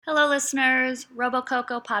Hello, listeners.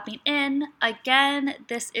 Robocoko popping in. Again,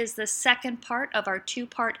 this is the second part of our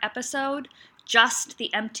two-part episode, just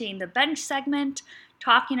the emptying the bench segment,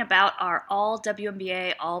 talking about our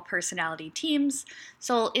All-WNBA All-Personality Teams.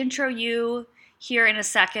 So I'll intro you here in a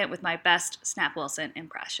second with my best Snap Wilson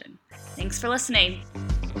impression. Thanks for listening.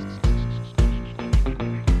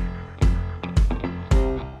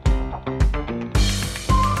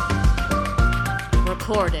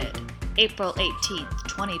 Recorded April 18th,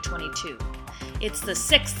 2022. It's the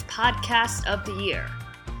 6th podcast of the year,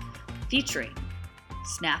 featuring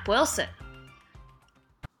Snap Wilson,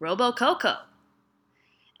 Robocoko,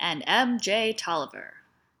 and MJ Tolliver.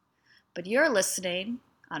 But you're listening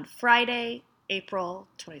on Friday, April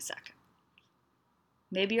 22nd.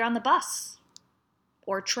 Maybe you're on the bus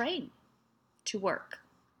or train to work.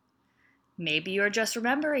 Maybe you're just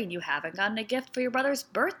remembering you haven't gotten a gift for your brother's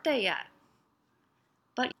birthday yet.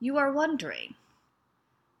 But you are wondering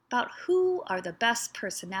about who are the best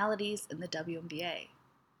personalities in the WNBA.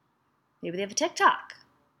 Maybe they have a TikTok.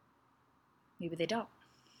 Maybe they don't.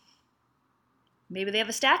 Maybe they have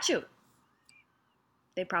a statue.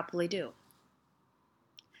 They probably do.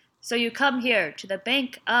 So you come here to the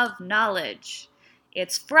Bank of Knowledge.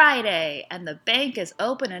 It's Friday, and the bank is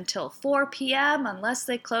open until 4 p.m. unless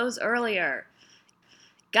they close earlier.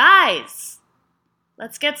 Guys,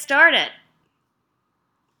 let's get started.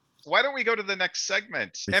 Why don't we go to the next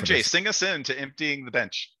segment? MJ, sing us in to Emptying the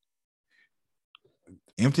Bench.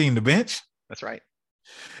 Emptying the bench? That's right.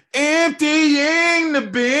 Emptying the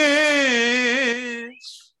bench.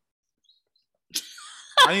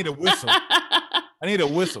 I need a whistle.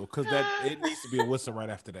 Because it needs to be a whistle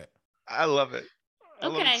right after that. I love it. I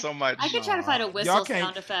love it so much. I could try to find a whistle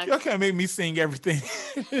sound effect. Y'all can't make me sing everything.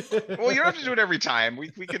 Well, you don't have to do it every time. We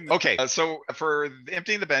can. Okay, so for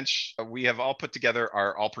Emptying the Bench, we have all put together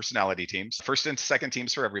our all-personality teams. First and second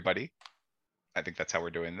teams for everybody. I think that's how we're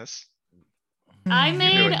doing this. I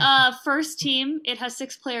made a first team. It has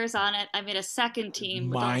 6 players on it. I made a second team.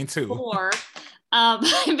 Mine too. 4.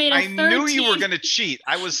 I made a third team. I knew you were going to cheat.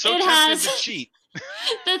 I was so tempted to cheat.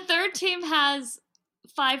 The third team has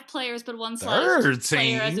 5 players, but one slot is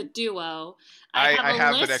player as a duo. I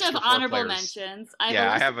have a list of honorable mentions. I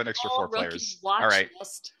have an extra 4 players. All right.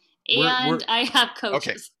 List, and I have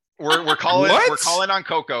coaches. Okay. We're calling on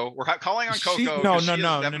Coco. We're calling on Coco. No.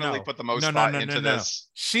 Definitely put the most thought into this.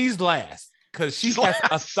 She's last because she has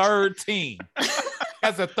a third team.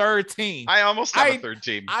 Has a third team. I almost have a third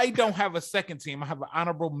team. I don't have a second team. I have an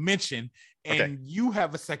honorable mention, and you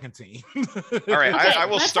have a second team. All right, okay, I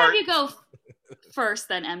will start. Let's have you go first,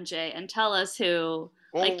 then MJ, and tell us who.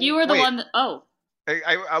 Well, you were the one that. Oh.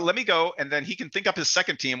 I let me go, and then he can think up his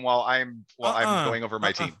second team while I'm going over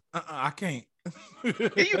my team. I can't. Yeah,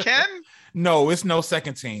 you can. No, it's no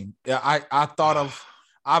second team. I thought of.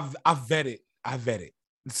 I vetted.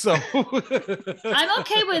 So I'm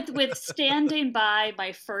okay with standing by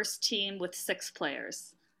my first team with 6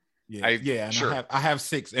 players. Yeah, sure. I have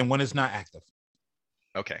 6, and one is not active.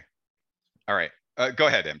 Okay. All right. Go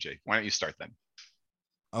ahead, MJ. Why don't you start then?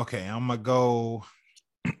 Okay, I'm gonna go.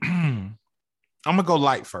 I'm gonna go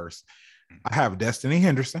light first. I have Destiny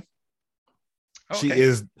Henderson.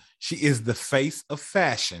 Okay. She is the face of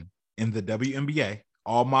fashion in the WNBA.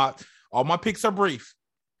 All my picks are brief.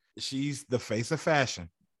 She's the face of fashion.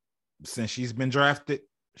 Since she's been drafted,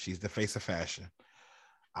 she's the face of fashion.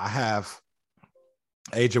 I have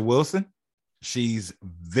A'ja Wilson. She's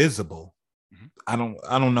visible. Mm-hmm.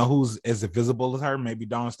 I don't know who's as visible as her. Maybe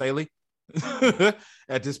Dawn Staley.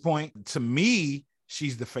 At this point, to me,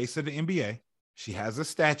 she's the face of the NBA. She has a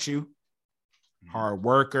statue. Hard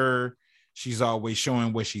worker. She's always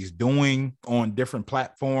showing what she's doing on different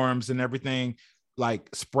platforms and everything, like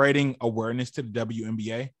spreading awareness to the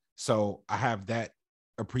WNBA. So I have that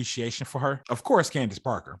appreciation for her. Of course, Candace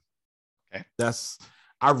Parker. Okay.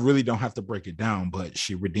 I really don't have to break it down, but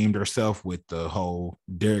she redeemed herself with the whole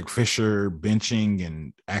Derek Fisher benching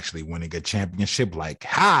and actually winning a championship, like,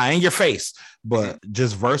 in your face. But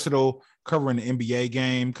just versatile, covering the NBA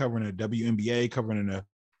game, covering the WNBA, covering the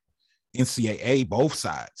NCAA, both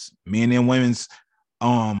sides, men and women's.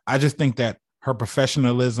 I just think that her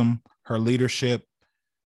professionalism, her leadership,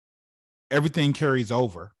 everything carries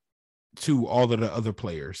over to all of the other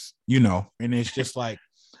players, and it's just like,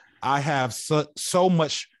 I have so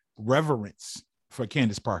much reverence for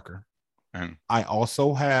Candace Parker. I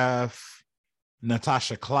also have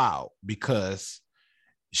Natasha Cloud because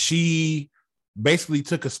she basically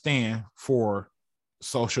took a stand for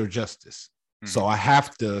social justice. Mm-hmm. So I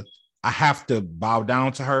have to bow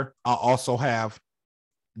down to her. I also have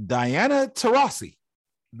Diana Taurasi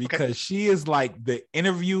because she is like the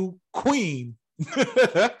interview queen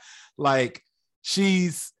Like,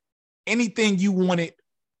 she's anything you wanted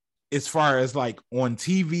as far as like on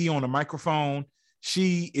TV, on a microphone.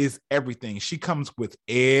 She is everything. She comes with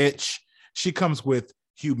edge. She comes with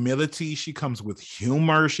humility. She comes with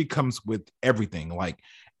humor. She comes with everything. Like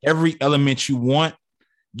every element you want.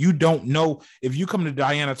 You don't know if you come to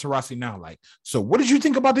Diana Taurasi now, like, so what did you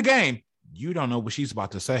think about the game? You don't know what she's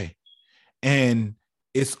about to say. And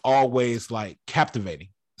it's always like captivating.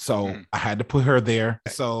 So I had to put her there.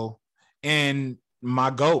 So, and my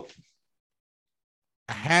GOAT,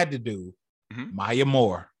 I had to do Maya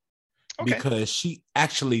Moore because she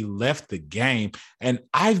actually left the game. And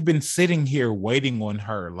I've been sitting here waiting on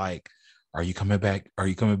her, like, are you coming back? Are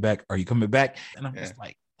you coming back? Are you coming back? And I'm just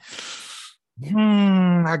like,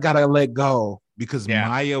 I gotta let go because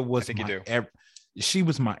Maya was she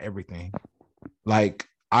was my everything. Like,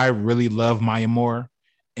 I really love Maya Moore,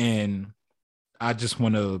 and I just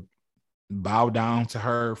want to bow down to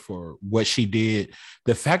her for what she did.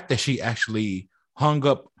 The fact that she actually hung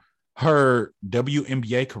up her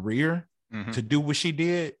WNBA career to do what she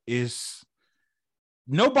did is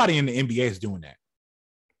nobody in the NBA is doing that.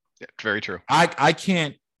 Yeah, very true. I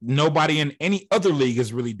can't. Nobody in any other league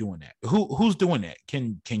is really doing that. Who's doing that?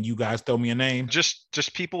 Can you guys throw me a name?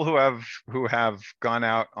 Just people who have gone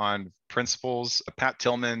out on principles. Pat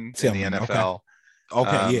Tillman in the NFL.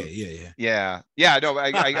 Okay. Yeah. No,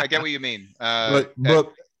 I get what you mean. But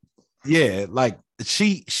yeah, like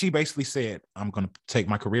she basically said, I'm gonna take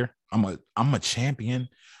my career. I'm a champion.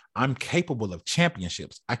 I'm capable of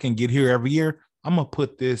championships. I can get here every year. I'm gonna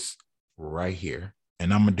put this right here,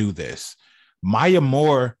 and I'm gonna do this. Maya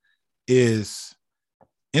Moore is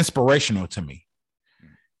inspirational to me,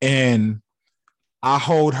 and I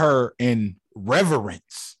hold her in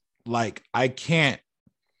reverence. Like, I can't,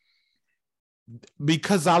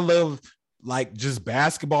 because I love like just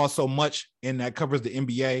basketball so much, and that covers the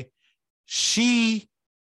NBA. She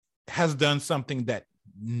has done something that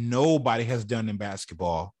nobody has done in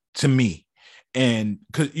basketball to me. And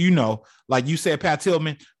because, like you said, Pat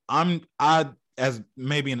Tillman, as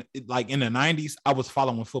maybe in the 90s, I was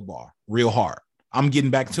following football real hard. I'm getting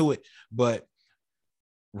back to it, but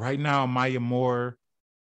right now Maya Moore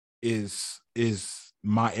is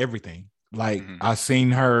my everything. Like, I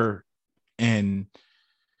seen her and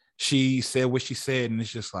she said what she said, and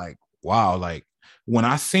it's just like, wow. Like, when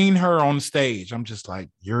I seen her on the stage, I'm just like,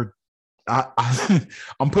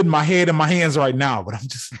 I'm putting my head in my hands right now, but I'm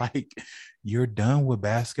just like, you're done with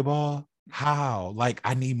basketball? How? Like,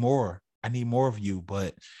 I need more of you.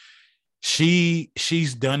 But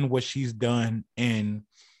she's done what she's done, and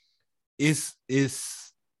it's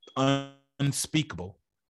unspeakable.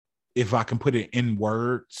 If I can put it in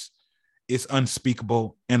words, it's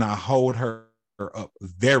unspeakable, and I hold her up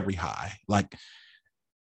very high. Like,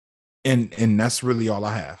 and that's really all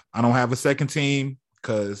I have. I don't have a second team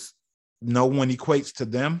because no one equates to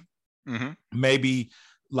them. Maybe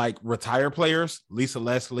like retired players, Lisa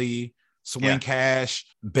Leslie, Swing Cash,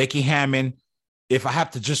 Becky Hammond. If I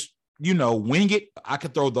have to just, wing it, I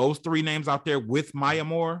could throw those three names out there with Maya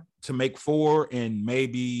Moore to make four, and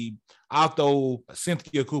maybe I'll throw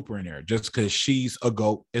Cynthia Cooper in there just because she's a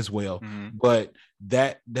GOAT as well. But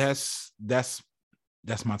that's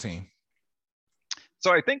my team.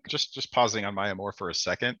 So I think just pausing on Maya Moore for a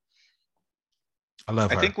second. I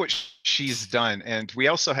love her. I think what she's done, and we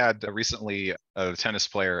also had recently a tennis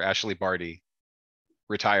player, Ashley Barty,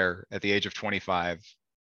 retire at the age of 25.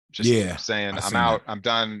 Just saying, I'm out, I'm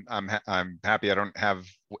done, I'm happy, I don't have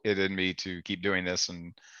it in me to keep doing this.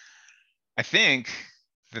 And I think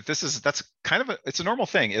that that's kind of it's a normal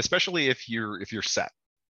thing, especially if you're set,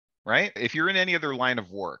 right? If you're in any other line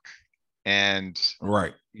of work and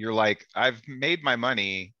you're like, I've made my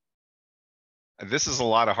money, this is a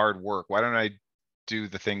lot of hard work, why don't I do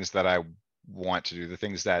the things that I want to do, the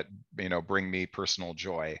things that bring me personal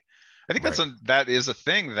joy? I think that is a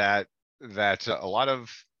thing that a lot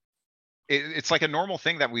of it's like a normal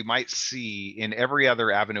thing that we might see in every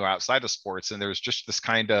other avenue outside of sports. And there's just this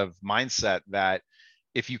kind of mindset that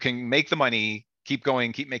if you can make the money, keep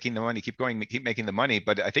going, keep making the money, keep going, keep making the money.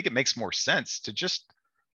 But I think it makes more sense to just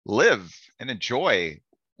live and enjoy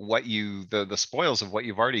what the spoils of what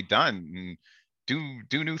you've already done, and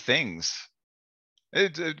do new things.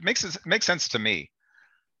 It makes sense to me.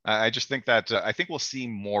 I just think that I think we'll see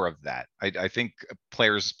more of that. I think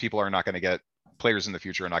players in the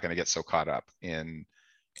future are not going to get so caught up in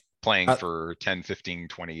playing for 10, 15,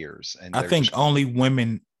 20 years. And I think only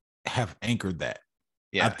women have anchored that.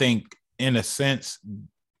 Yeah. I think in a sense,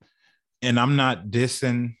 and I'm not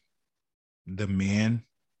dissing the men,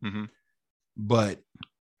 but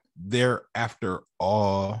they're after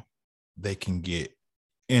all they can get,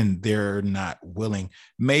 and they're not willing.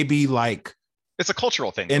 Maybe like it's a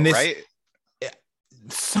cultural thing, though, right?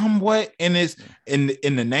 Somewhat, and it's in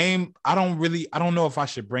the name. I don't know if I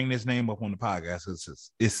should bring this name up on the podcast.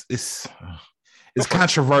 It's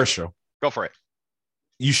controversial. Go for it.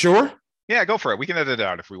 You sure? Yeah, go for it. We can edit it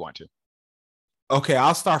out if we want to. Okay,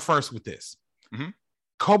 I'll start first with this. Mm-hmm.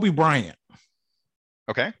 Kobe Bryant,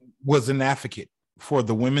 okay, was an advocate for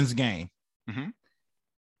the women's game. Mm-hmm.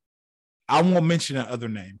 I won't mention the other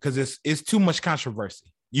name because it's too much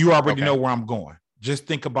controversy. You already know where I'm going. Just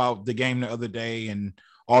think about the game the other day and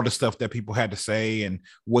all the stuff that people had to say and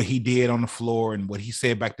what he did on the floor and what he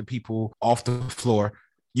said back to people off the floor.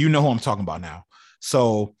 You know who I'm talking about now.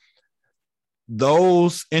 So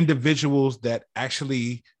those individuals that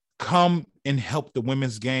actually come and help the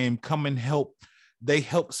women's game, they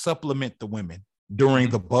help supplement the women during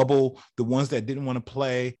the bubble, the ones that didn't want to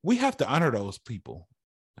play. We have to honor those people.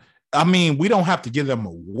 I mean, we don't have to give them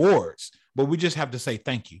awards, but we just have to say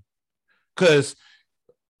thank you. Because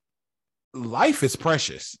life is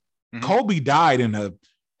precious. Mm-hmm. Kobe died in a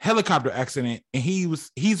helicopter accident, and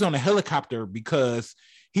he's on a helicopter because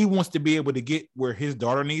he wants to be able to get where his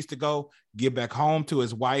daughter needs to go, get back home to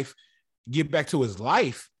his wife, get back to his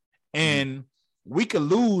life. And we could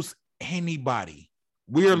lose anybody.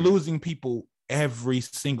 We're losing people every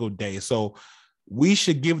single day. So we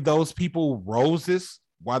should give those people roses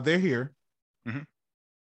while they're here,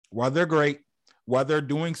 while they're great, while they're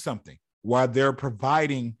doing something, while they're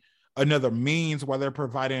providing another means, while they're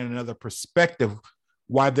providing another perspective,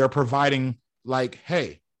 while they're providing like,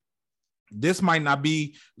 hey, this might not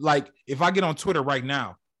be like, if I get on Twitter right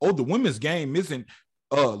now, oh, the women's game isn't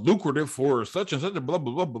lucrative for such and such a blah,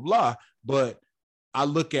 blah, blah, blah, blah. But I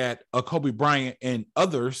look at a Kobe Bryant and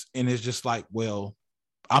others, and it's just like, well,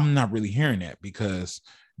 I'm not really hearing that because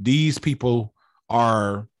these people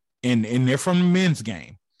are, and they're from the men's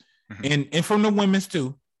game and from the women's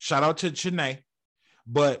too. Shout out to Chanae.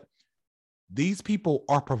 But these people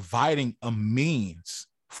are providing a means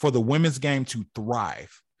for the women's game to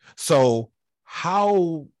thrive. So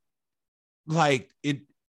how, like it,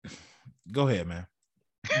 go ahead, man.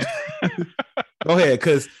 Go ahead,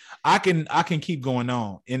 because I can keep going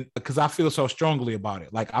on, and because I feel so strongly about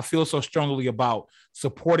it. Like I feel so strongly about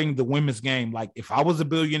supporting the women's game. Like if I was a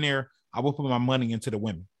billionaire, I would put my money into the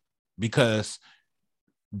women because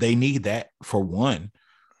they need that, for one.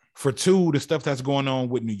 For two, the stuff that's going on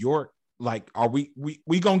with New York, like, are we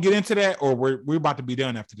gonna get into that, or we're about to be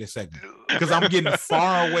done after this segment? Because I'm getting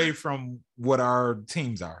far away from what our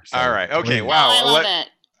teams are. So, all right. Okay. Wow. I love it.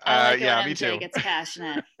 I like it when me MJ too. gets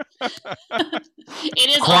passionate. It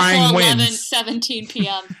is Crying also wins. 11:17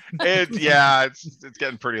 p.m. It's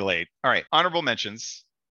getting pretty late. All right. Honorable mentions.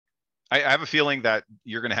 I have a feeling that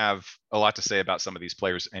you're going to have a lot to say about some of these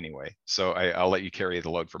players anyway. So I'll let you carry the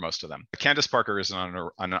load for most of them. Candace Parker is an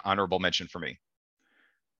honorable mention for me.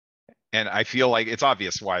 And I feel like it's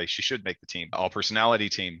obvious why she should make the team. All-Personality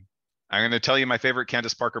Team. I'm going to tell you my favorite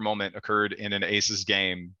Candace Parker moment occurred in an Aces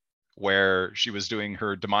game where she was doing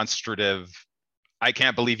her demonstrative, I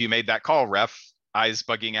can't believe you made that call, ref, eyes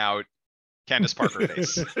bugging out, Candace Parker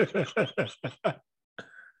face.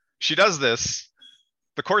 She does this.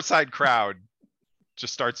 The courtside crowd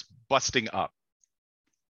just starts busting up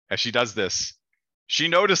as she does this. She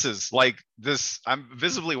notices, like this, I'm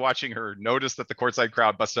visibly watching her notice that the courtside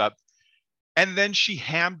crowd busted up, and then she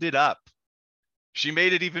hammed it up. She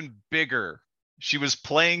made it even bigger. She was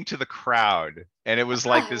playing to the crowd, and it was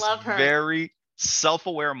like this very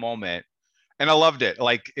self-aware moment, and I loved it.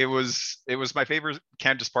 Like it was my favorite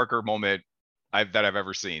Candace Parker moment that I've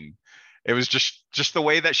ever seen. It was just the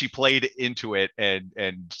way that she played into it and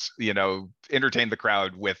entertained the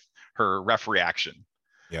crowd with her ref reaction.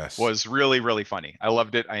 Yes, was really, really funny. I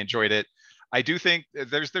loved it. I enjoyed it. I do think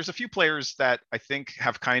there's a few players that I think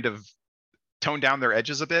have kind of toned down their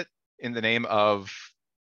edges a bit in the name of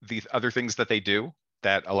the other things that they do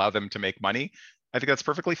that allow them to make money. I think that's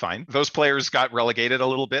perfectly fine. Those players got relegated a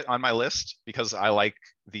little bit on my list because I like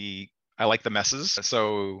the messes.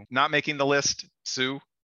 So not making the list, Sue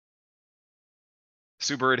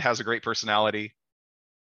Bird has a great personality.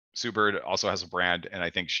 Sue Bird also has a brand, and I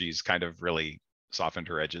think she's kind of really softened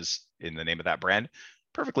her edges in the name of that brand.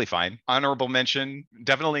 Perfectly fine. Honorable mention,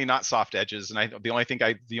 definitely not soft edges. And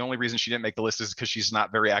the only reason she didn't make the list is because she's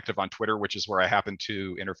not very active on Twitter, which is where I happen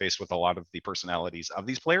to interface with a lot of the personalities of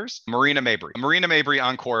these players. Marina Mabrey. Marina Mabrey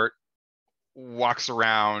on court walks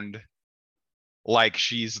around like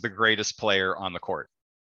she's the greatest player on the court.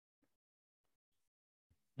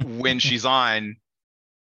 When she's on,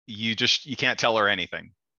 you can't tell her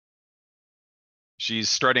anything. She's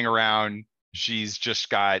strutting around. She's just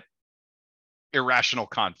got irrational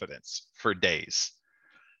confidence for days.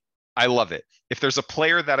 I love it. If there's a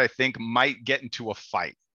player that I think might get into a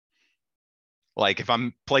fight, like if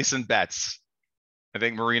I'm placing bets, I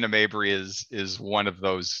think Marina Mabrey is one of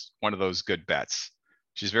those good bets.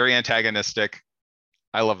 She's very antagonistic.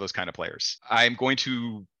 I love those kind of players. I'm going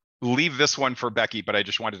to leave this one for Becky, but I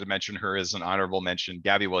just wanted to mention her as an honorable mention,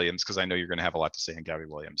 Gabby Williams, because I know you're going to have a lot to say on Gabby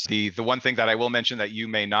Williams. The one thing that I will mention that you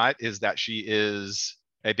may not is that she is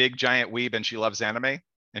a big giant weeb and she loves anime,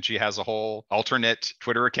 and she has a whole alternate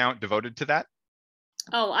Twitter account devoted to that.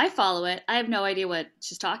 Oh, I follow it. I have no idea what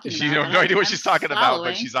she's talking about. She has no idea what she's talking about,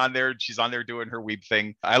 but she's on there. She's on there doing her weeb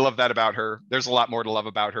thing. I love that about her. There's a lot more to love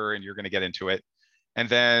about her, and you're going to get into it. And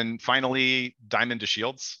then finally, Diamond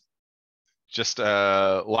DeShields. Just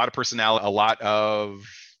a lot of personality, a lot of,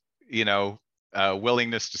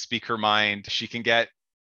 willingness to speak her mind. She can get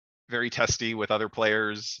very testy with other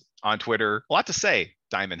players on Twitter. A lot to say,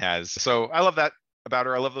 Diamond has. So I love that about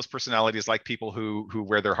her. I love those personalities, like people who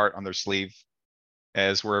wear their heart on their sleeve,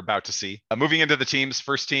 as we're about to see. Moving into the teams,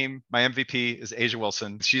 first team, my MVP is A'ja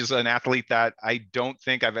Wilson. She's an athlete that I don't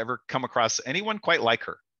think I've ever come across anyone quite like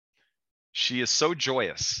her. She is so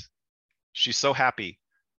joyous. She's so happy.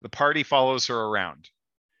 The party follows her around.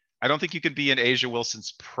 I don't think you can be in A'ja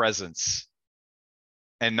Wilson's presence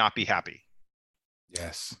and not be happy.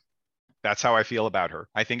 Yes. That's how I feel about her.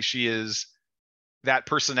 I think she is that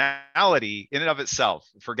personality in and of itself.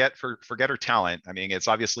 Forget her talent. I mean, it's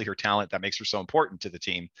obviously her talent that makes her so important to the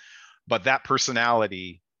team. But that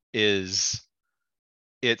personality it's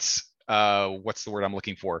what's the word I'm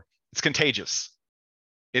looking for? It's contagious.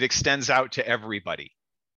 It extends out to everybody.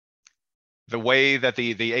 The way that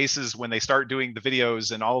the aces, when they start doing the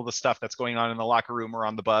videos and all of the stuff that's going on in the locker room or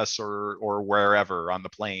on the bus or wherever on the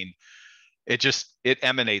plane, it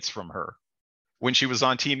emanates from her. When she was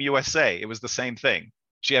on Team USA, it was the same thing.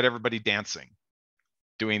 She had everybody dancing,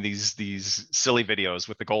 doing these silly videos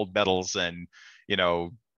with the gold medals, and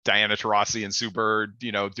Diana Taurasi and Sue Bird,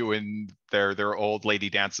 doing their old lady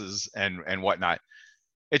dances and whatnot.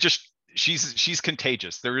 She's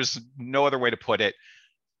contagious. There is no other way to put it.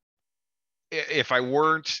 If I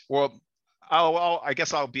weren't, I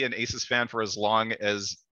guess I'll be an Aces fan for as long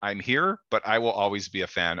as I'm here, but I will always be a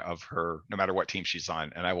fan of her, no matter what team she's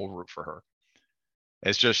on, and I will root for her.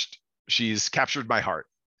 She's captured my heart,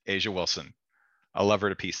 A'ja Wilson. I love her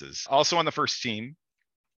to pieces. Also on the first team,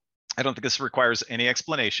 I don't think this requires any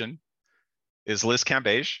explanation, is Liz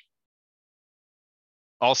Cambage.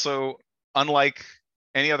 Also, unlike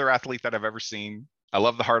any other athlete that I've ever seen, I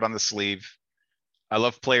love the heart on the sleeve. I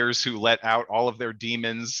love players who let out all of their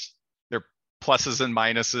demons, their pluses and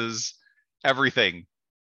minuses, everything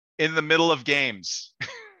in the middle of games.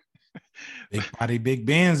 Big body, big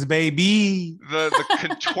Benz, baby. The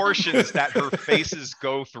contortions that her faces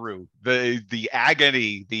go through, the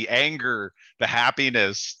agony, the anger, the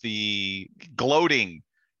happiness, the gloating,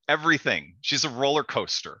 everything. She's a roller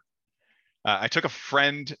coaster. I took a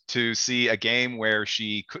friend to see a game where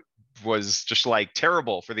she was just like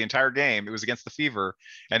terrible for the entire game. It was against the Fever.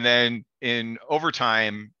 And then in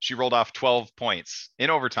overtime, she rolled off 12 points in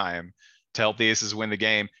overtime to help the Aces win the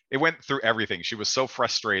game. It went through everything. She was so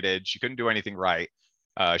frustrated. She couldn't do anything right.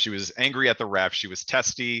 She was angry at the ref. She was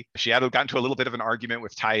testy. She had gotten to a little bit of an argument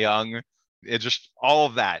with Tai Young. It just, all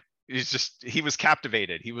of that. He was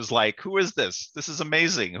captivated. He was like, who is this? This is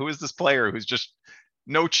amazing. Who is this player who's just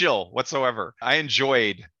no chill whatsoever? I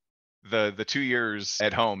enjoyed the 2 years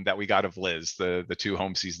at home that we got of Liz, the 2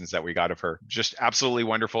 home seasons that we got of her. Just absolutely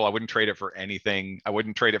wonderful. I wouldn't trade it for anything. I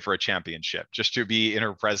wouldn't trade it for a championship, just to be in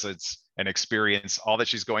her presence and experience all that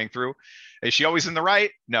she's going through. Is she always in the right?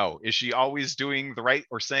 No. Is she always doing the right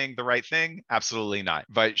or saying the right thing? Absolutely not.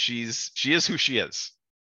 But she is who she is.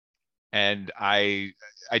 And I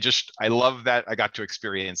love that I got to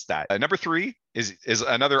experience that. Number 3 is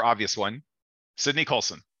another obvious one, Sydney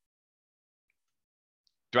Colson.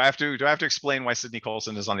 Do I have to explain why Sydney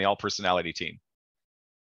Colson is on the all-personality team?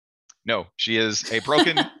 No, she is a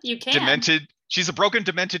broken, she's a broken,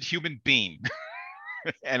 demented human being.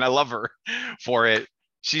 And I love her for it.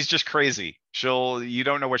 She's just crazy. You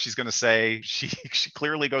don't know what she's going to say. She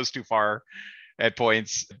clearly goes too far at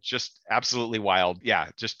points. Just absolutely wild. Yeah,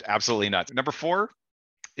 just absolutely nuts. Number 4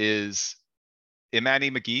 is Imani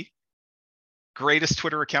McGee. Greatest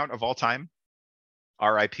Twitter account of all time.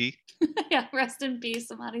 R.I.P. Yeah, rest in peace,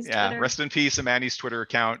 Imani's Twitter. Yeah, rest in peace, Imani's Twitter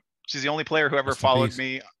account. She's the only player who ever followed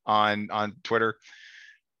me on Twitter.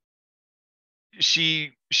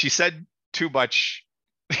 She said too much.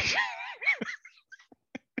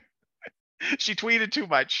 She tweeted too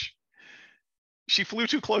much. She flew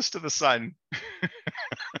too close to the sun.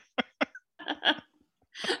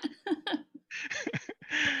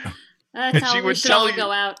 That's how we should all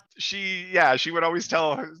go out. She would always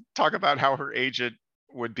talk about how her agent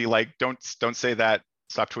would be like, don't say that,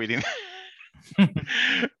 stop tweeting.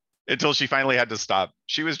 Until she finally had to stop.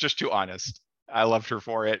 She was just too honest. I loved her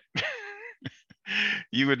for it.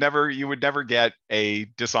 You would never get a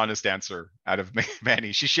dishonest answer out of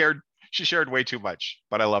Manny. She shared way too much,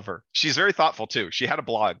 but I love her. She's very thoughtful too. She had a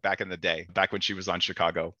blog back in the day, back when she was on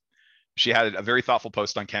Chicago. She had a very thoughtful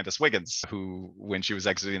post on Candace Wiggins, who, when she was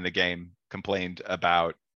exiting the game, complained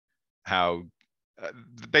about how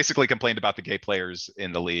basically complained about the gay players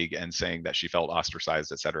in the league and saying that she felt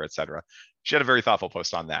ostracized, et cetera, et cetera. She had a very thoughtful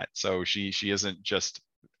post on that. So she isn't just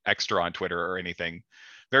extra on Twitter or anything.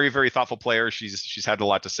 Very, very thoughtful player. She's had a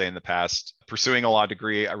lot to say in the past. Pursuing a law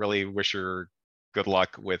degree, I really wish her good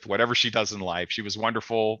luck with whatever she does in life. She was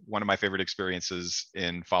wonderful. One of my favorite experiences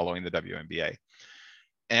in following the WNBA.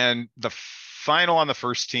 And the final on the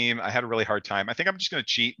first team, I had a really hard time. I think I'm just going to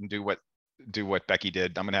cheat and do what Becky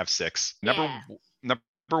did. I'm going to have 6. Number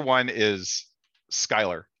 1 is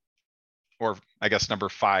Skylar, or I guess number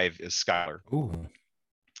 5 is Skylar. Ooh.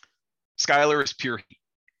 Skylar is pure heat.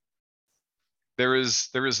 There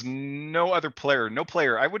is no other player, no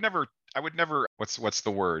player. I would never. What's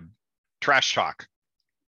the word? Trash talk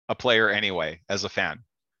a player anyway as a fan.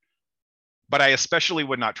 But I especially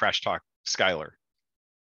would not trash talk Skylar,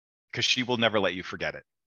 because she will never let you forget it.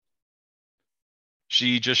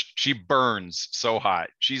 She burns so hot.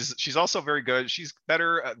 She's also very good. She's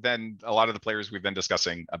better than a lot of the players we've been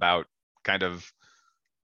discussing about kind of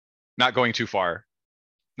not going too far,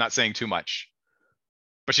 not saying too much.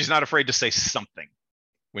 But she's not afraid to say something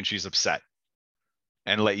when she's upset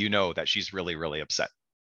and let you know that she's really, really upset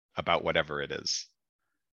about whatever it is.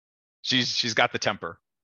 She's got the temper.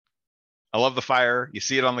 I love the fire. You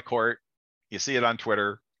see it on the court. You see it on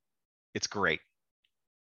Twitter. It's great.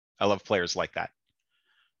 I love players like that.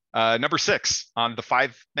 Number 6 on the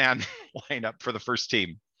 5-man lineup for the first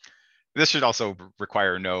team. This should also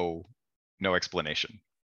require no explanation.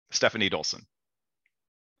 Stephanie Dolson.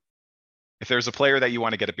 If there's a player that you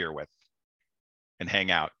want to get a beer with and hang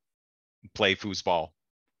out, play foosball,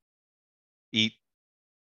 eat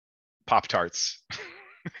Pop-Tarts,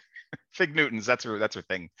 Fig Newtons, that's her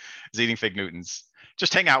thing, is eating Fig Newtons.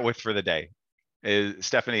 Just hang out with for the day.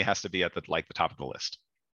 Stephanie has to be at the top of the list.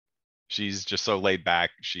 She's just so laid back.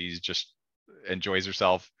 She's just enjoys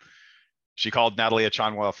herself. She called Natalie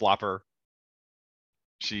Achanwa a flopper.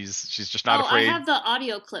 She's just not afraid. I have the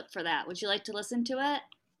audio clip for that. Would you like to listen to it?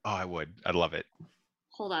 Oh, I would. I'd love it.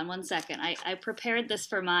 Hold on 1 second. I prepared this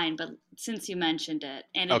for mine, but since you mentioned it,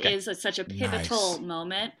 and it is such a pivotal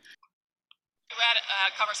moment. We had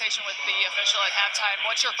a conversation with the official at halftime.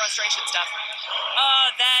 What's your frustration, Steph?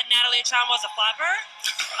 That Natalie Chan was a flapper.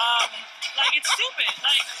 It's stupid.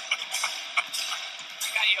 I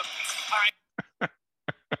got you. All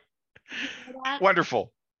right.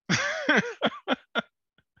 Wonderful.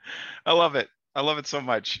 I love it. I love it so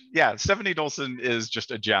much. Yeah, Stephanie Dolson is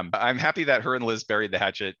just a gem. I'm happy that her and Liz buried the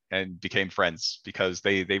hatchet and became friends, because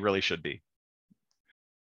they really should be.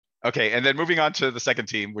 Okay, and then moving on to the second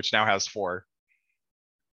team, which now has 4.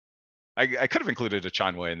 I could have included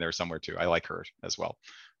Achanwa in there somewhere too. I like her as well.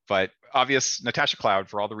 But obvious, Natasha Cloud,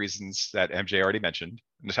 for all the reasons that MJ already mentioned.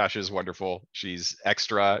 Natasha is wonderful. She's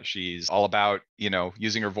extra. She's all about,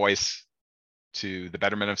 using her voice to the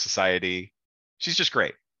betterment of society. She's just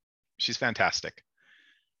great. She's fantastic.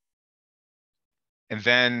 And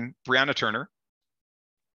then Brianna Turner.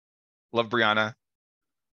 Love Brianna.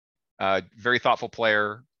 Very thoughtful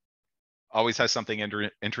player. Always has something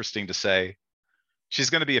interesting to say. She's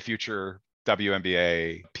going to be a future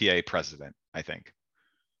WNBA PA president, I think.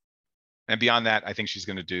 And beyond that, I think she's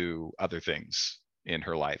going to do other things in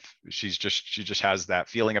her life. She just has that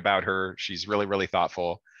feeling about her. She's really, really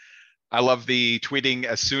thoughtful. I love the tweeting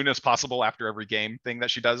as soon as possible after every game thing that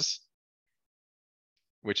she does,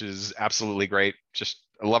 which is absolutely great.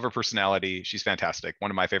 I love her personality. She's fantastic.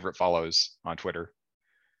 One of my favorite follows on Twitter.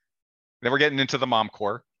 Then we're getting into the mom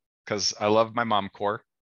core, because I love my mom core.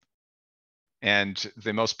 And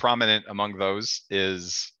the most prominent among those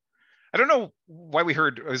is, I don't know why we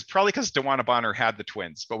heard, it was probably because DeWanna Bonner had the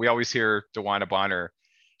twins, but we always hear DeWanna Bonner,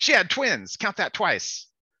 she had twins, count that twice.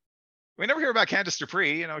 We never hear about Candice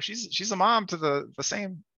Dupree. She's a mom to the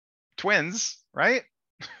same twins, right?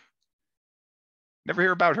 Never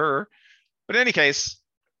hear about her. But in any case,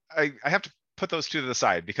 I have to put those two to the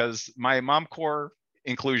side, because my mom core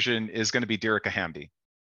inclusion is going to be Derica Hamby.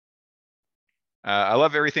 I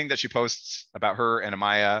love everything that she posts about her and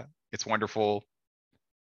Amaya. It's wonderful.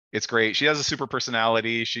 It's great. She has a super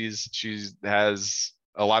personality. She has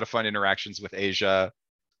a lot of fun interactions with Asia.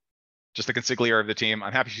 just the consigliere of the team.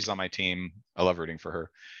 I'm happy she's on my team. I love rooting for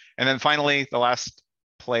her. And then finally, the last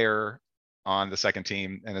player on the second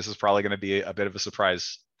team, and this is probably going to be a bit of a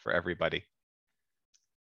surprise for everybody,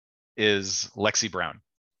 is Lexi Brown.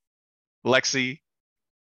 Lexi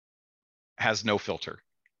has no filter.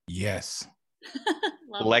 Yes.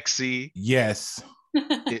 Lexi yes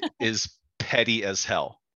is petty as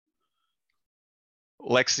hell.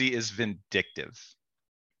 Lexi is vindictive.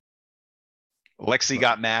 Lexi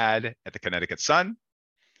got mad at the Connecticut Sun.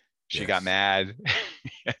 She got mad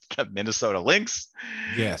at the Minnesota Lynx.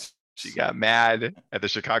 Yes. She got mad at the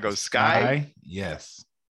Chicago Sky. Yes.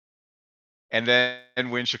 And then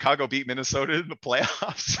when Chicago beat Minnesota in the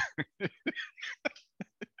playoffs,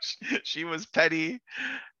 she was petty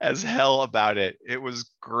as hell about it. It was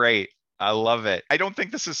great. I love it. I don't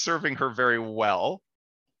think this is serving her very well.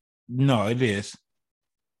 No, it is.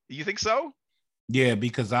 You think so? Yeah,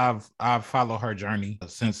 because I've followed her journey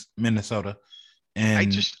since Minnesota,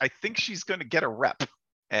 and I think she's going to get a rep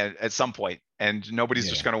at some point, and nobody's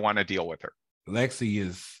just going to want to deal with her. Lexi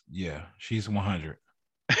is, she's 100.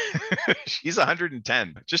 She's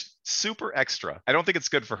 110, just super extra. I don't think it's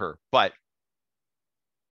good for her, but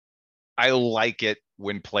I like it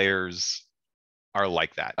when players are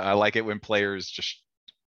like that. I like it when players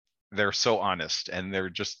they're so honest and they're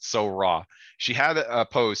just so raw. She had a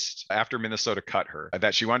post after Minnesota cut her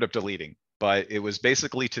that she wound up deleting, but it was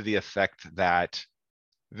basically to the effect that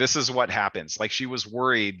this is what happens. Like, she was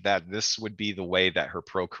worried that this would be the way that her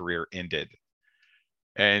pro career ended.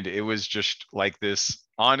 And it was just like this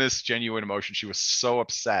honest, genuine emotion. She was so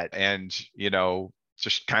upset and,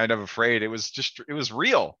 just kind of afraid. It was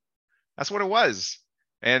real. That's what it was.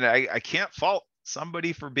 And I can't fault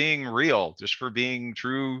somebody for being real, just for being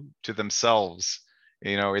true to themselves.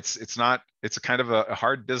 It's a kind of a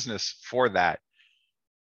hard business for that.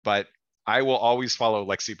 But I will always follow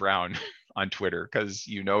Lexi Brown on Twitter because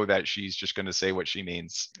that she's just going to say what she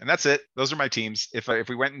means. And that's it. Those are my teams. If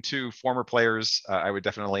we went into former players, I would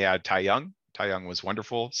definitely add Tai Young. Tai Young was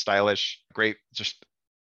wonderful, stylish, great.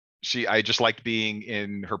 I just liked being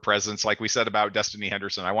in her presence. Like we said about Destiny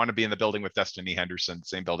Henderson, I want to be in the building with Destiny Henderson,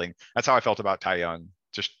 same building. That's how I felt about Tai Young.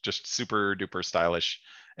 Just super duper stylish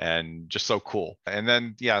and just so cool. And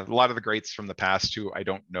then, a lot of the greats from the past who I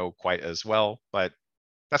don't know quite as well, but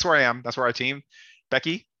that's where I am. That's where I team.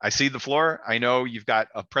 Becky, I see the floor. I know you've got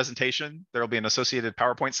a presentation. There'll be an associated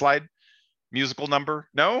PowerPoint slide. Musical number?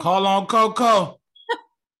 No? Call on Coco.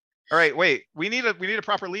 All right, wait. We need a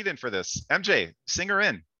proper lead in for this. MJ, sing her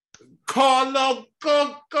in. Call on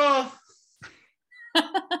Coco.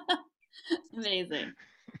 Amazing.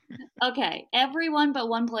 Okay, everyone but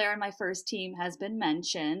one player on my first team has been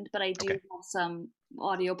mentioned, but I do have some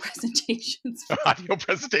audio presentations. Audio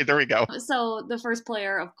presentation, there we go. So the first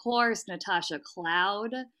player, of course, Natasha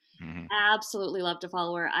Cloud. Mm-hmm. Absolutely love to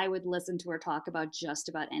follow her. I would listen to her talk about just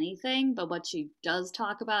about anything, but what she does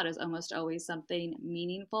talk about is almost always something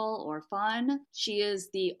meaningful or fun. She is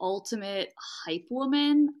the ultimate hype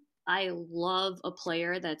woman. I love a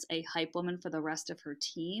player that's a hype woman for the rest of her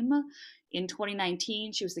team. In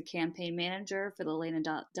 2019, she was the campaign manager for the Lena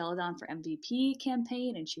Deladon for MVP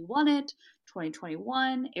campaign, and she won it.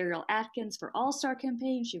 2021, Ariel Atkins for All-Star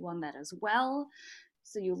campaign, she won that as well.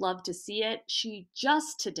 So you love to see it. She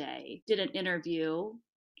just today did an interview,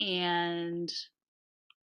 and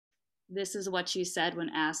this is what she said when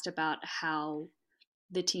asked about how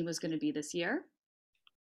the team was going to be this year.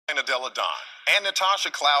 Deladon and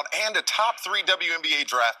Natasha Cloud and a top 3 WNBA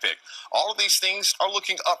draft pick. All of these things are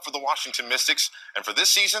looking up for the Washington Mystics, and for this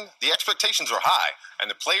season, the expectations are high,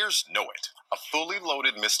 and the players know it. A fully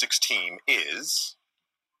loaded Mystics team is...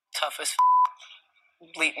 tough as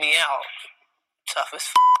bleep me out. Tough as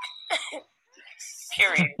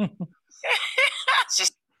period. It's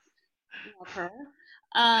just... Love her.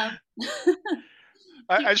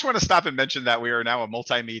 I just want to stop and mention that we are now a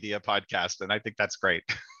multimedia podcast, and I think that's great.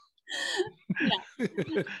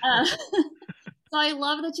 So I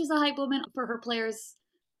love that she's a hype woman for her players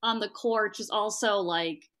on the court. She's also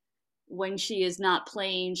like, when she is not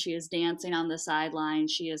playing, she is dancing on the sideline.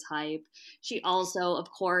 She is hype. She also, of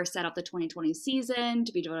course, set up the 2020 season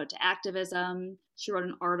to be devoted to activism. She wrote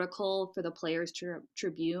an article for the Players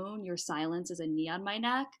Tribune, "Your Silence is a Knee on My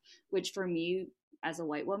Neck," which for me, as a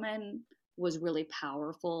white woman, was really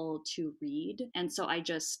powerful to read. And so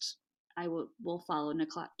I will follow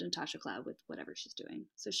Natasha Cloud with whatever she's doing.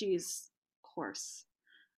 So she's, of course,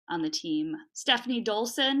 on the team. Stephanie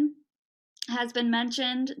Dolson has been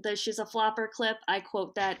mentioned. She's a flopper clip. I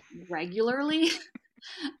quote that regularly.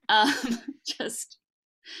 Just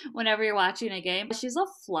whenever you're watching a game. She's a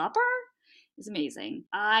flopper? It's amazing.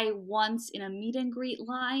 I once, in a meet and greet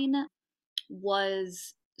line,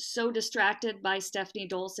 was so distracted by Stephanie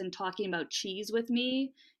Dolson talking about cheese with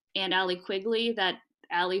me and Allie Quigley that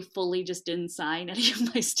Allie fully just didn't sign any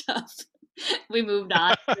of my stuff. We moved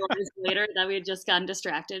on 4 hours later that we had just gotten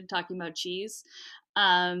distracted talking about cheese.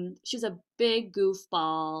 She's a big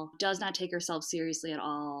goofball, does not take herself seriously at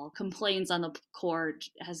all, complains on the court,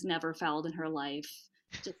 has never fouled in her life.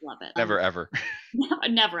 Just love it. Never ever.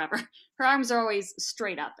 Never ever. Her arms are always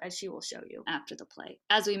straight up, as she will show you after the play.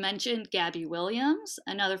 As we mentioned, Gabby Williams,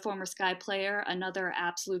 another former Sky player, another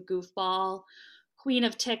absolute goofball, queen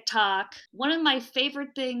of TikTok. One of my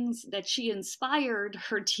favorite things that she inspired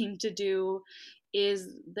her team to do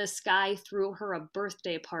is the Sky threw her a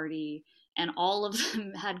birthday party, and all of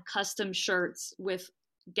them had custom shirts with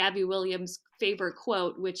Gabby Williams' favorite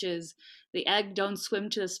quote, which is, "The egg don't swim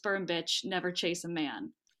to the sperm, bitch, never chase a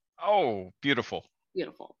man." Oh, beautiful.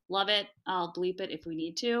 Beautiful. Love it. I'll bleep it if we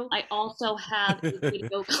need to. I also have a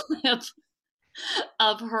video clip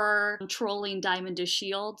of her trolling Diamond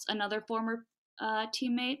Shields, another former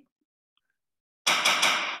teammate. You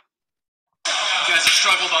guys have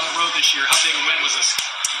struggled on the road this year. How big a win was this?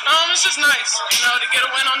 It's just nice, to get a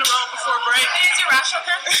win on the road before break. Hey, is your rash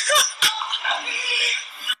okay?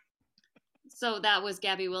 So that was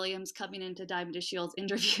Gabby Williams coming into Diamond Shields'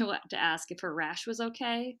 interview to ask if her rash was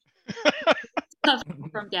okay.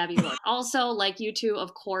 From Gabby Williams. Also, like you two,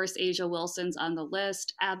 of course, A'ja Wilson's on the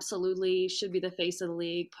list. Absolutely should be the face of the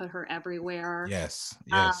league. Put her everywhere. Yes.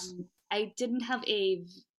 I didn't have a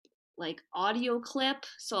audio clip,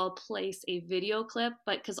 so I'll place a video clip,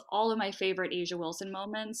 but because all of my favorite A'ja Wilson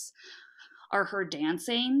moments are her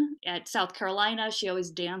dancing. At South Carolina, she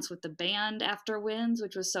always danced with the band after wins,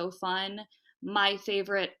 which was so fun. My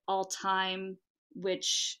favorite all-time,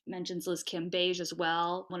 which mentions Liz Kim Beige as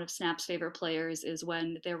well, one of Snap's favorite players, is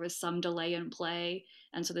when there was some delay in play,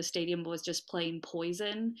 and so the stadium was just playing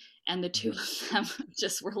Poison, and the two of them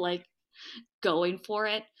just were going for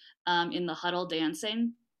it in the huddle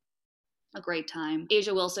dancing. A great time.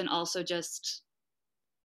 A'ja Wilson also just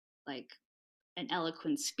an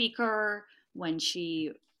eloquent speaker when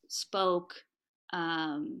she spoke.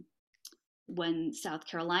 When South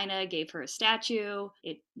Carolina gave her a statue,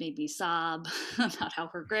 it made me sob about how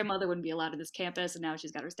her grandmother wouldn't be allowed to this campus, and now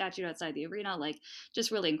she's got her statue outside the arena.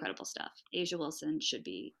 Just really incredible stuff. A'ja Wilson should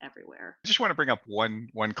be everywhere. I just want to bring up one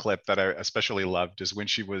clip that I especially loved is when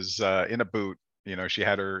she was in a boot. She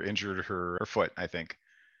had injured her foot, I think,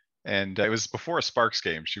 and it was before a Sparks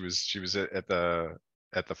game. She was at the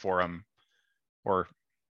Forum or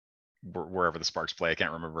wherever the Sparks play. I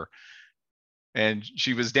can't remember. And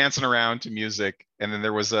she was dancing around to music, and then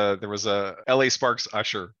there was a LA Sparks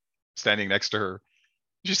usher standing next to her.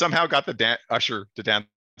 She somehow got the usher to dance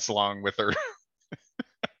along with her. It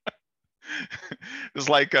was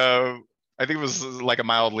I think it was like a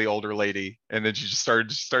mildly older lady, and then she just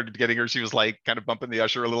started getting her. She was kind of bumping the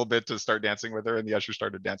usher a little bit to start dancing with her, and the usher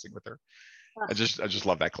started dancing with her. I just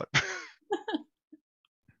love that clip.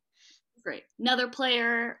 Great. Another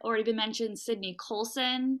player already been mentioned, Sydney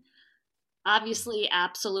Colson. Obviously,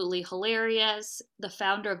 absolutely hilarious. The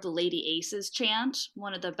founder of the Lady Aces chant,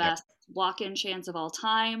 one of the best walk-in chants of all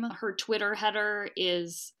time. Her Twitter header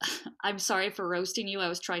is, "I'm sorry for roasting you. I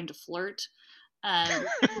was trying to flirt." I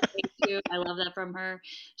love that from her.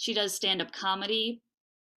 She does stand-up comedy.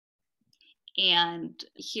 And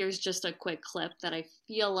here's just a quick clip that I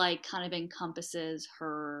feel like kind of encompasses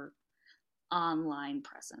her online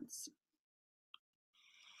presence.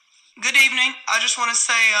 Good evening. I just want to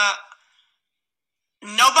say,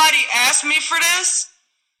 nobody asked me for this,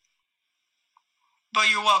 but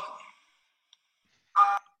you're welcome.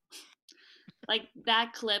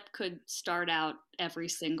 That clip could start out every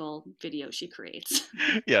single video she creates.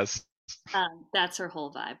 Yes. That's her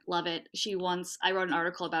whole vibe. Love it. I wrote an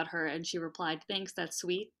article about her and she replied, "Thanks, that's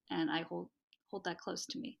sweet." And I hold that close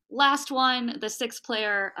to me. Last one, the sixth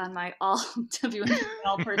player on my All-WNBA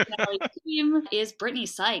All-Personality Team is Brittany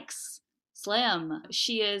Sykes. Slim.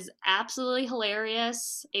 She is absolutely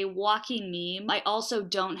hilarious, a walking meme. I also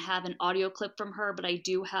don't have an audio clip from her, but I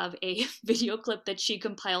do have a video clip that she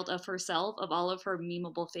compiled of herself, of all of her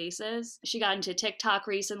memeable faces. She got into TikTok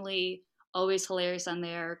recently, always hilarious on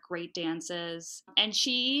there, great dances. And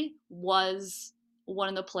she was one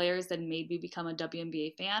of the players that made me become a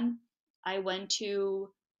WNBA fan. I went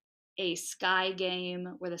to a Sky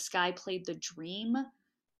game where the Sky played the Dream.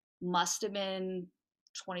 Must have been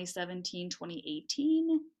 2017,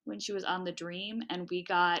 2018 when she was on the Dream, and we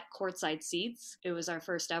got courtside seats. It was our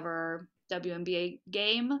first ever WNBA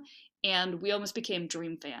game, and we almost became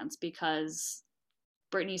Dream fans because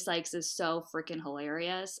Brittany Sykes is so freaking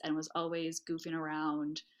hilarious and was always goofing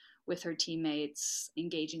around with her teammates,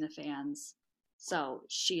 engaging the fans. So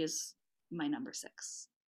she is my number 6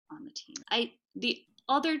 on the team. The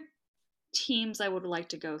other teams I would like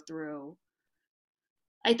to go through,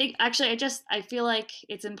 I think actually I feel like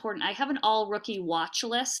it's important. I have an all rookie watch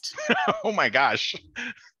list. Oh my gosh.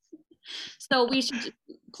 So we should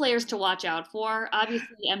players to watch out for. Obviously,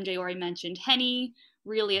 MJ already mentioned Henny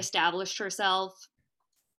really established herself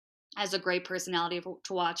as a great personality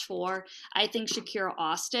to watch for. I think Shakira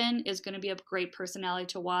Austin is going to be a great personality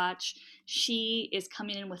to watch. She is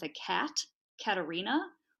coming in with a cat, Katarina,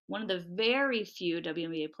 one of the very few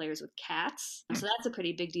WNBA players with cats. So that's a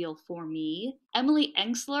pretty big deal for me. Emily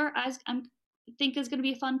Engsler, I think is going to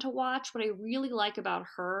be fun to watch. What I really like about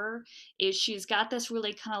her is she's got this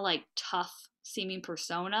really kind of like tough seeming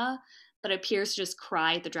persona, but appears to just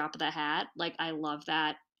cry at the drop of the hat. Like, I love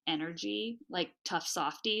that energy, like tough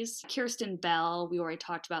softies. Kirsten Bell, we already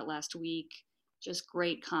talked about last week, just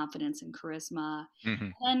great confidence and charisma. Mm-hmm.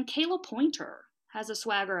 And Kayla Pointer has a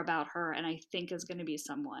swagger about her, and I think is going to be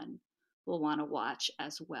someone we'll want to watch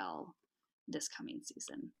as well this coming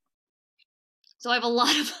season. So I have a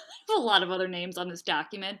lot of other names on this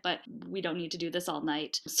document, but we don't need to do this all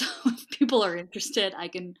night. So if people are interested, I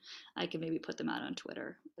can maybe put them out on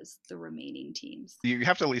Twitter as the remaining teams. You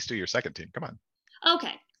have to at least do your second team. Come on.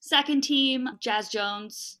 Okay. Second team, Jazz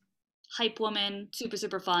Jones, hype woman, super,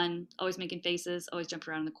 super fun, always making faces, always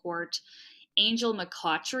jumping around the court. Angel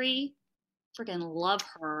McCautry, freaking love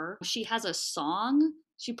her. She has a song.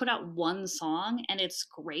 She put out one song and it's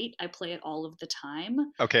great. I play it all of the time.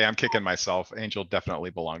 Okay, I'm kicking myself. Angel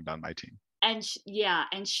definitely belonged on my team. And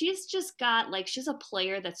and she's just got like, she's a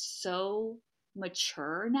player that's so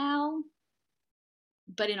mature now,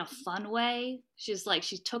 but in a fun way. She's like,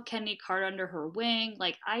 she took Kenny Carter under her wing.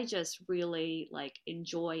 Like, I just really like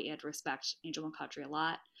enjoy and respect Angel McCautry a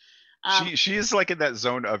lot. She is like in that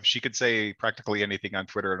zone of, she could say practically anything on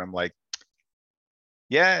Twitter and I'm like,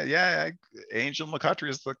 yeah, Angel McCautry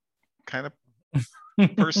is the kind of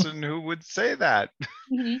person who would say that.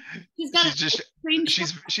 Mm-hmm.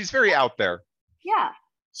 She's very out there. Yeah,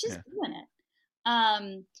 she's doing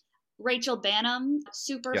it. Rachel Bannum,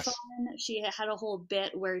 super fun. She had a whole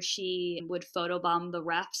bit where she would photobomb the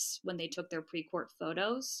refs when they took their pre-court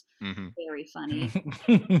photos. Mm-hmm. Very funny.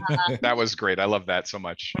 That was great. I love that so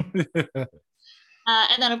much.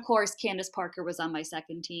 And then, of course, Candace Parker was on my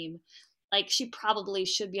second team. Like, she probably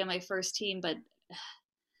should be on my first team, but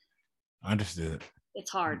understood. It's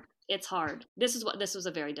hard. It's hard. This was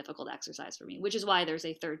a very difficult exercise for me, which is why there's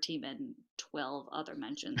a third team and 12 other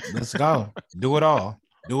mentions. Let's go. Do it all.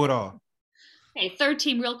 Do it all. Okay, third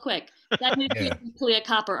team real quick. That means Kalia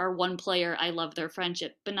Copper are one player. I love their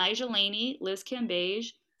friendship. Benijah Laney, Liz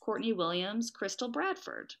Cambage, Courtney Williams, Crystal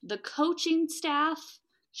Bradford. The coaching staff,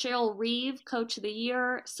 Cheryl Reeve, Coach of the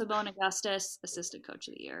Year, Simone Augustus, Assistant Coach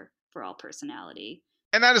of the Year for All-Personality.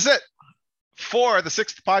 And that is it for the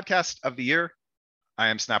 6th podcast of the year. I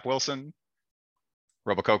am Snap Wilson,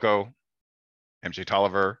 Robocoko, MJ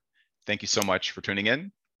Tolliver. Thank you so much for tuning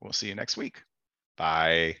in. We'll see you next week.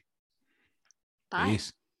 Bye. Bye.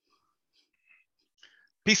 Peace.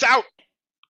 Peace out.